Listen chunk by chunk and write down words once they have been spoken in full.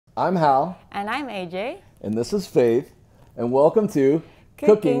I'm Hal. And I'm AJ. And this is Faith. And welcome to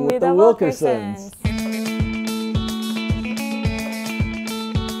Cooking with the Wilkersons.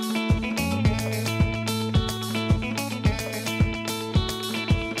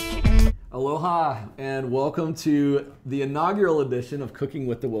 Aloha, and welcome to the inaugural edition of Cooking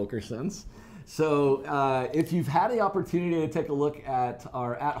with the Wilkersons. So if you've had the opportunity to take a look at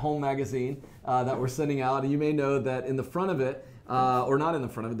our at-home magazine that we're sending out, you may know that in the front of it, or not in the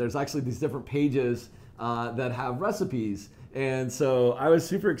front of it, there's actually these different pages that have recipes. And so I was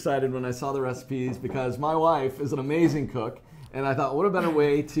super excited when I saw the recipes because my wife is an amazing cook. And I thought, what a better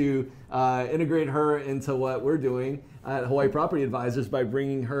way to integrate her into what we're doing at Hawaii Property Advisors by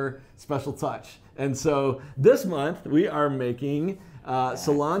bringing her special touch. And so this month we are making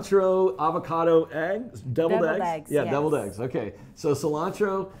cilantro avocado eggs, deviled eggs? Yeah, yes. Deviled eggs. Okay, so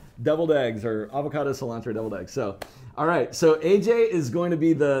cilantro deviled eggs, or avocado cilantro deviled eggs. So, all right, so AJ is going to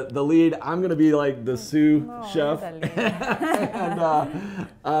be the lead. I'm going to be like the sous chef. And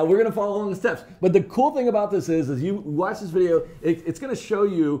we're going to follow along the steps. But the cool thing about this is you watch this video, it's going to show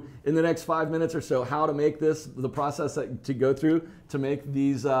you in the next 5 minutes or so how to make this, the process to go through to make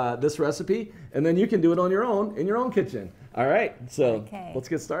these this recipe. And then you can do it on your own, in your own kitchen. All right, so let's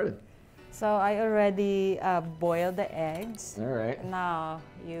get started. So I already boiled the eggs. All right. Now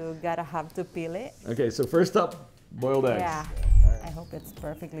you gotta have to peel it. Okay, so first up, boiled eggs. Yeah. Right. I hope it's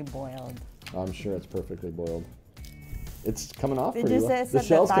perfectly boiled. I'm sure it's perfectly boiled. It's coming off. Did you set the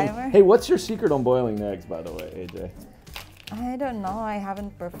timer? Hey, what's your secret on boiling the eggs, by the way, AJ? I don't know. I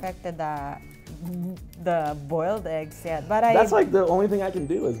haven't perfected the boiled eggs yet, but that's like the only thing I can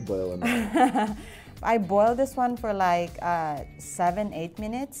do is boil them. I boiled this one for like 7-8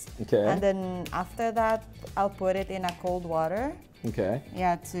 minutes. Okay. And then after that, I'll put it in a cold water. Okay.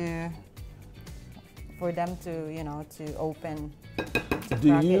 Yeah, for them to, you know, to open.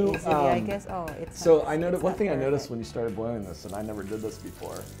 Do you? Easily, I guess. Oh, it's. So I noticed one thing I noticed when you started boiling this, and I never did this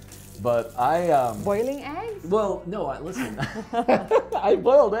before, but I. Boiling eggs? Well, no. Listen, I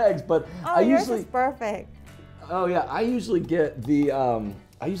boiled eggs, but I yours usually. Is perfect. Oh yeah, I usually get the.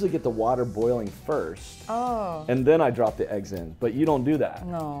 I usually get the water boiling first, and then I drop the eggs in. But you don't do that.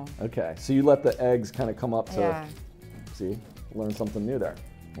 No. Okay, so you let the eggs kind of come up to, yeah. See, learn something new there.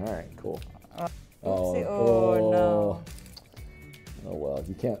 All right, cool. Oh no. Oh well,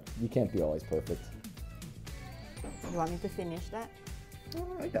 you can't be always perfect. You want me to finish that?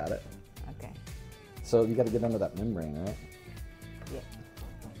 I got it. Okay. So you got to get under that membrane, right? Yep.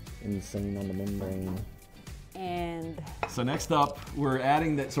 Insane on the membrane. And so next up, we're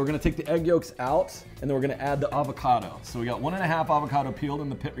adding that. So we're going to take the egg yolks out, and then we're going to add the avocado. So we got 1.5 avocado peeled and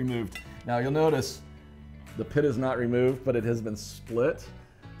the pit removed. Now you'll notice the pit is not removed, but it has been split.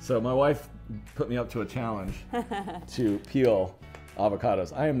 So my wife put me up to a challenge to peel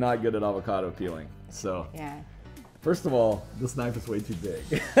avocados. I am not good at avocado peeling. So yeah. First of all, this knife is way too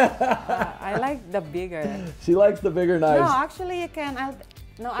big. I like the bigger. She likes the bigger knives. No, actually you can.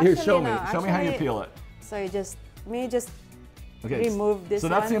 Here, show me. Show me how you peel it. So you just remove this. So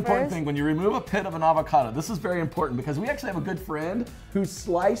that's the important first. thing. When you remove a pit of an avocado, this is very important because we actually have a good friend who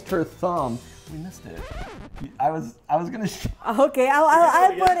sliced her thumb. We missed it. I was gonna. Okay,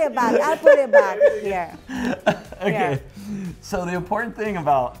 I'll put it back. I'll put it back here. Okay. Yeah. So the important thing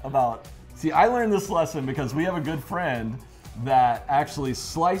about see, I learned this lesson because we have a good friend that actually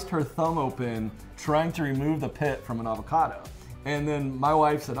sliced her thumb open trying to remove the pit from an avocado. And then my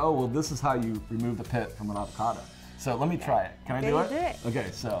wife said, oh, well, this is how you remove the pit from an avocado. So let me try it. Can I do it? Do it?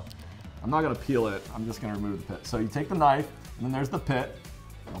 Okay, so I'm not gonna peel it. I'm just gonna remove the pit. So you take the knife, and then there's the pit.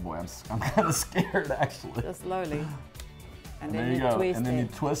 Oh boy, I'm kind of scared actually. Just slowly. And there then you go. twist and then it. you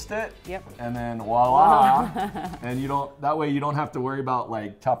twist it. Yep. And then voila. And you don't. That way you don't have to worry about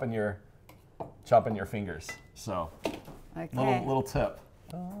like chopping your fingers. So little tip.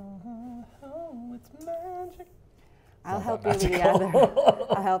 Oh, it's magic. I'll help you with the other.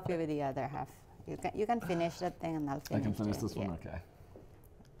 I'll help you with the other half. You can finish that thing, and I'll finish. I can finish this one. Okay.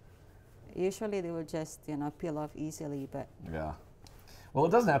 Usually they will just peel off easily, but. Yeah. Well, it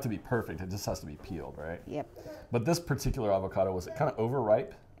doesn't have to be perfect. It just has to be peeled, right? Yep. But this particular avocado, was it kind of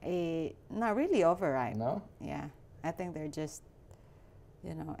overripe? Not really overripe. No. Yeah, I think they're just.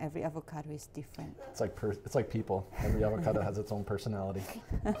 Every avocado is different. It's like people. Every avocado has its own personality.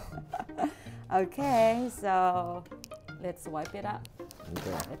 Okay, so let's wipe it up.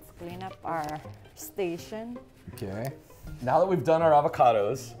 Okay. Let's clean up our station. Okay. Now that we've done our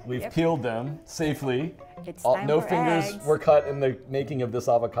avocados, we've peeled them safely. It's time no for fingers eggs. were cut in the making of this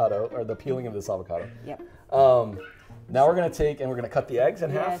avocado, or the peeling of this avocado. Yep. Now we're gonna take and we're gonna cut the eggs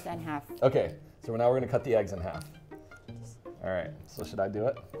in half? Yes, in half. Okay, so now we're gonna cut the eggs in half. All right, so should I do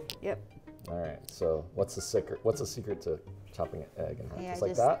it? Yep. All right, so what's the secret? What's the secret to chopping an egg in half? Yeah, just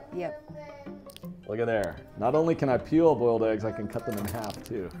like that? Yep. Look at there. Not only can I peel boiled eggs, I can cut them in half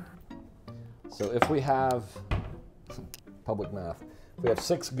too. So if we have, public math, if we have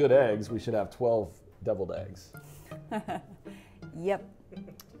 6 good eggs, we should have 12 deviled eggs. Yep.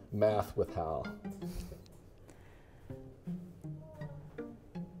 Math with Hal.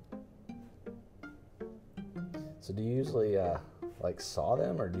 So do you usually like saw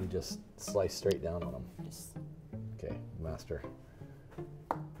them, or do you just slice straight down on them? Just. Okay, master.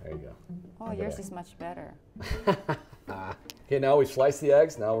 There you go. Oh, Look yours at is much better. Okay, now we've sliced the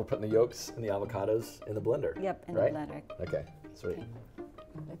eggs. Now we're putting the yolks and the avocados in the blender. Yep, in right? the blender. Okay, sweet. Okay.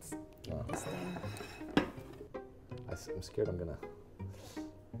 Let's get Oh. this thing. I'm scared I'm gonna.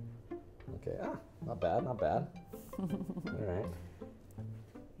 Okay, not bad, not bad. All right.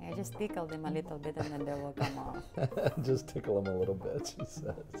 Yeah, just tickle them a little bit and then they will come off. Just tickle them a little bit, she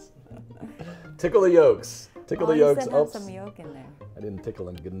says. Tickle the yolks. Tickle the you yolks. still have Oops. some yolk in there. I didn't tickle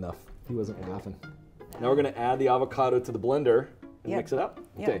him good enough. He wasn't laughing. Now we're gonna add the avocado to the blender and Yep. mix it up.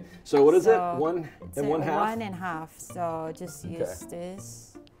 Yep. Okay. So what is it? So One it's and one half. 1 1/2. So just use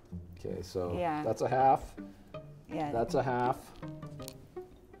this. Okay. So Yeah. that's a half. Yeah. That's a half.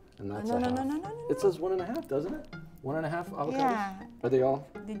 And that's no, a no, half. no, no, no, no. It says 1 1/2, doesn't it? 1 1/2 avocados. Yeah. Are they all?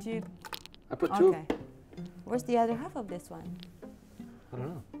 Did you? I put 2. Okay. Where's the other half of this one? I don't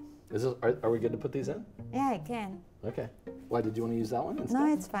know. Is this, are we good to put these in? Yeah, I can. Okay. Why did you want to use that one instead? No,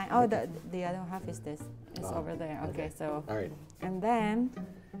 it's fine. Oh, the other half is this. It's Oh, over there. Okay, so. All right. And then.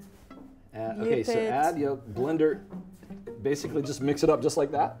 Okay, so add yolk, blender. Basically, just mix it up just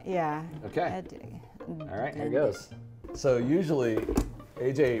like that. Yeah. Okay. All right, here blend goes. So usually,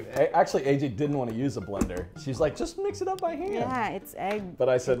 actually AJ didn't want to use a blender. She's like, just mix it up by hand. Yeah, it's egg. But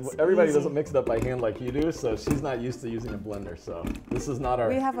I said, it's everybody easy. doesn't mix it up by hand like you do, so she's not used to using a blender. So this is not our.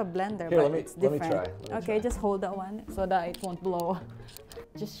 We have a blender, Here, but let me- it's let me different. try, let me Okay, try. just hold that one so that it won't blow.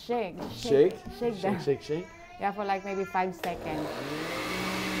 Just shake. Shake? Shake them. Shake, shake. Yeah, for like maybe 5 seconds.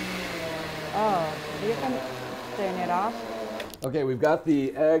 Oh, you can turn it off. Okay, we've got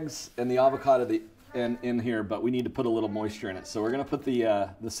the eggs and the avocado in here, but we need to put a little moisture in it. So we're gonna put the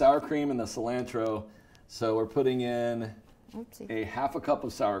sour cream and the cilantro. So we're putting in Oopsie. a half a cup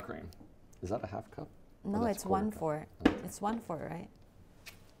of sour cream. Is that a half cup? No, Oh, that's it's quarter 1/4. cup. It's 1/4, right?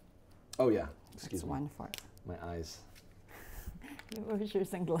 Oh yeah, excuse It's me. 1/4. My eyes. Where's your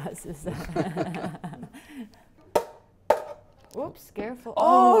sunglasses? Oops, careful.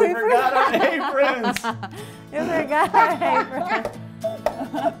 Oh, we we forgot our aprons! You forgot our apron.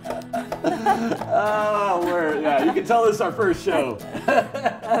 Oh, yeah, you can tell this is our first show.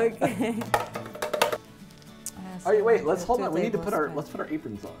 Okay. All right, wait, let's hold Two on. We need to put our, tablespoons. let's put our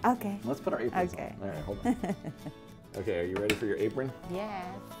aprons on. Okay. Let's put our aprons Okay. on. All right, hold on. Okay, are you ready for your apron? Yes.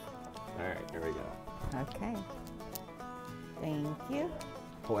 All right, there we go. Okay. Thank you.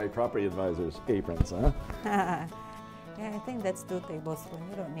 Hawaii Property Advisors aprons, huh? Yeah, I think that's 2 tablespoons.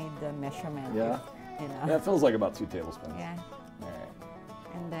 You don't need the measurement. Yeah? You know. Yeah, it feels like about 2 tablespoons. Yeah. All right.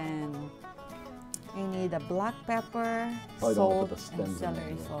 And then you need a black pepper, Probably don't salt, put the and stems in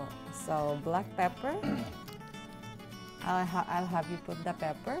celery there, salt. So black pepper. I'll have you put the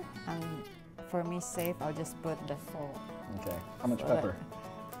pepper, and for me safe, I'll just put the salt. Okay. How much So pepper?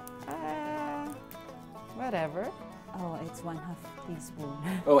 Whatever. Oh, it's 1/2 teaspoon.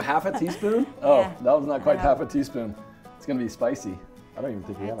 Oh, half a teaspoon? Oh, Yeah. that was not quite Yeah. half a teaspoon. It's gonna be spicy. I don't even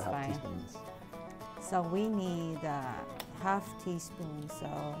think we have a That's half fine. teaspoon. in this. So we need a 1/2 teaspoon.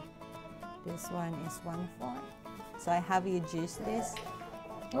 So this one is 1/4. So I have you juice this.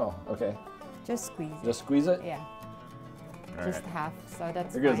 Oh, okay. Just squeeze it. Just squeeze it? Yeah. All Just right. half. So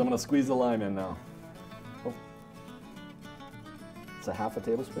that's Here goes. I'm fine. gonna squeeze the lime in now. Oh. It's a half a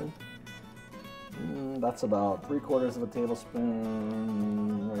tablespoon. That's about 3/4 of a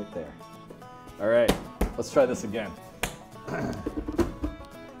tablespoon right there. All right, let's try this again.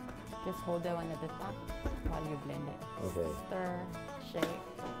 Just hold that one at the top while you blend it. Okay. Stir, shake.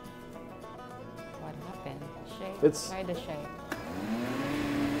 What happened? Shake. It's- Try the shake.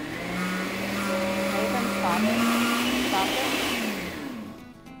 You can stop it. Stop it.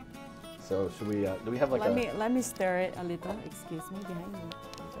 So should we? Do we have like Let me stir it a little. Excuse me, behind me.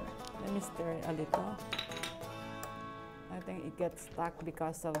 Let me stir it a little. I think it gets stuck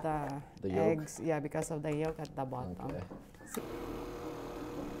because of the yolk? eggs. Yeah, because of the yolk at the bottom. Okay. See?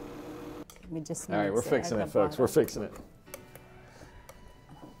 Let me just. All right, mix we're fixing at it, the folks. We're bottom. fixing it.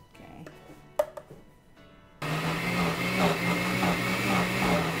 Okay.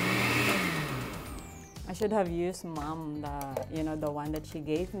 I should have used Mom, the one that she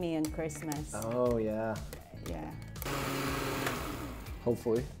gave me on Christmas. Oh yeah. Yeah.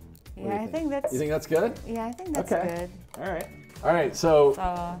 hopefully. Yeah, I think that's. You think that's good? Yeah, I think that's Okay. good. All right. All right. So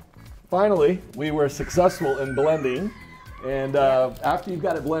finally, we were successful in blending, and after you've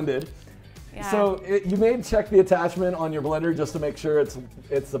got it blended, so you may check the attachment on your blender just to make sure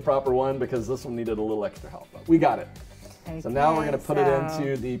it's the proper one, because this one needed a little extra help. But we got it. Okay, so now we're going to put it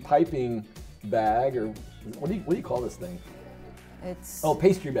into the piping bag, or what do you call this thing? It's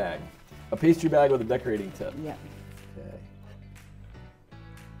pastry bag. A pastry bag with a decorating tip. Yeah. Okay.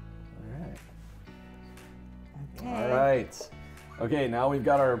 Okay. All right. Okay, now we've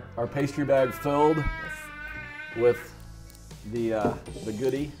got our pastry bag filled with the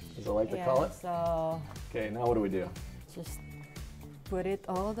goodie, as I like to call it. So. Okay, now what do we do? Just put it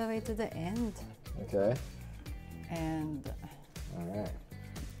all the way to the end. Okay. And. All right.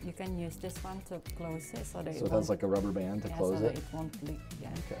 You can use this one to close it so that it has like a rubber band to close so it. That it won't leak. Yeah.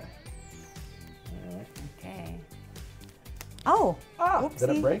 Okay. All right. Okay. Oh. Oopsie. Did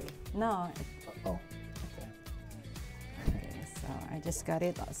it break? No. Oh. Okay, so I just got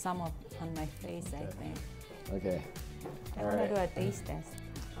it some on my face, I think. Okay. I want to do a taste test.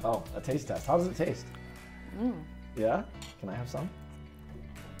 Oh, a taste test. How does it taste? Yeah? Can I have some?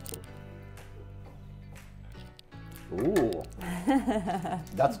 Ooh.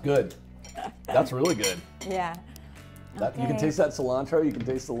 That's good. That's really good. Yeah. You can taste that cilantro, you can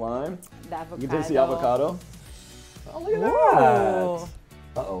taste the lime. The avocado. You can taste the avocado. Oh, look at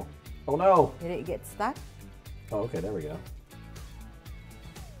that. Uh-oh. Oh no. Did it get stuck? Oh, okay, there we go.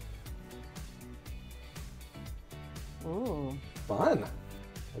 Ooh. Fun.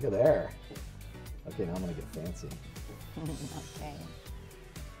 Look at there. Okay, now I'm gonna get fancy. Okay.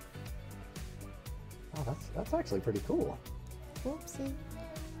 Oh, that's actually pretty cool. Oopsie.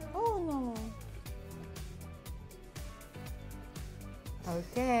 Oh no.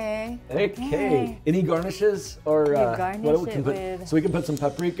 Okay. Okay. Any garnishes or garnish we can put? with... So we can put some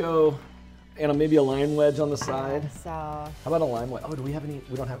paprika and maybe a lime wedge on the side. So. How about a lime wedge? Oh, do we have any?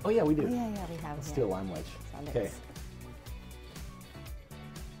 We don't have. Oh yeah, we do. Yeah, we have. Let's do a lime wedge. So okay.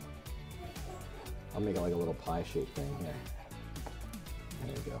 I'll make it like a little pie shaped thing here.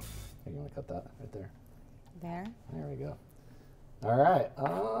 There we go. You want to cut that right there? There. There we go. All right.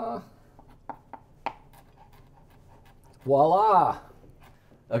 Voila.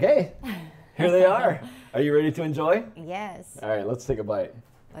 Okay. Here they are. Are you ready to enjoy? Yes. All right. Let's take a bite.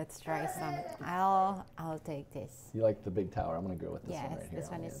 Let's try some. I'll take this. You like the big tower? I'm gonna go with this one right here. Yes, this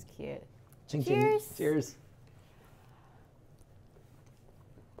one is cute. Ching, cheers. Ching. Cheers.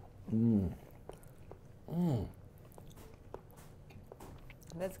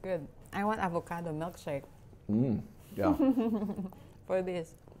 That's good. I want avocado milkshake. Yeah. For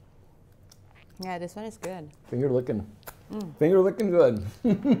this. Yeah, this one is good. Finger licking good.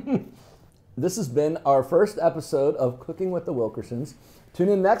 This has been our first episode of Cooking with the Wilkersons. Tune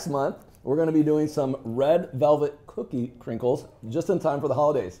in next month. We're going to be doing some red velvet cookie crinkles just in time for the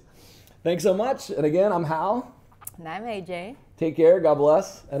holidays. Thanks so much. And again, I'm Hal. And I'm AJ. Take care, God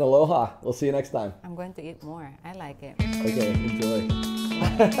bless, and aloha. We'll see you next time. I'm going to eat more. I like it. Okay, enjoy.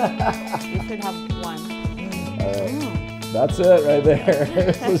 You should have one. All right. That's it right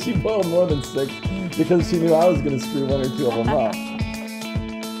there. So she boiled more than 6 because she knew I was going to screw 1 or 2 of them up.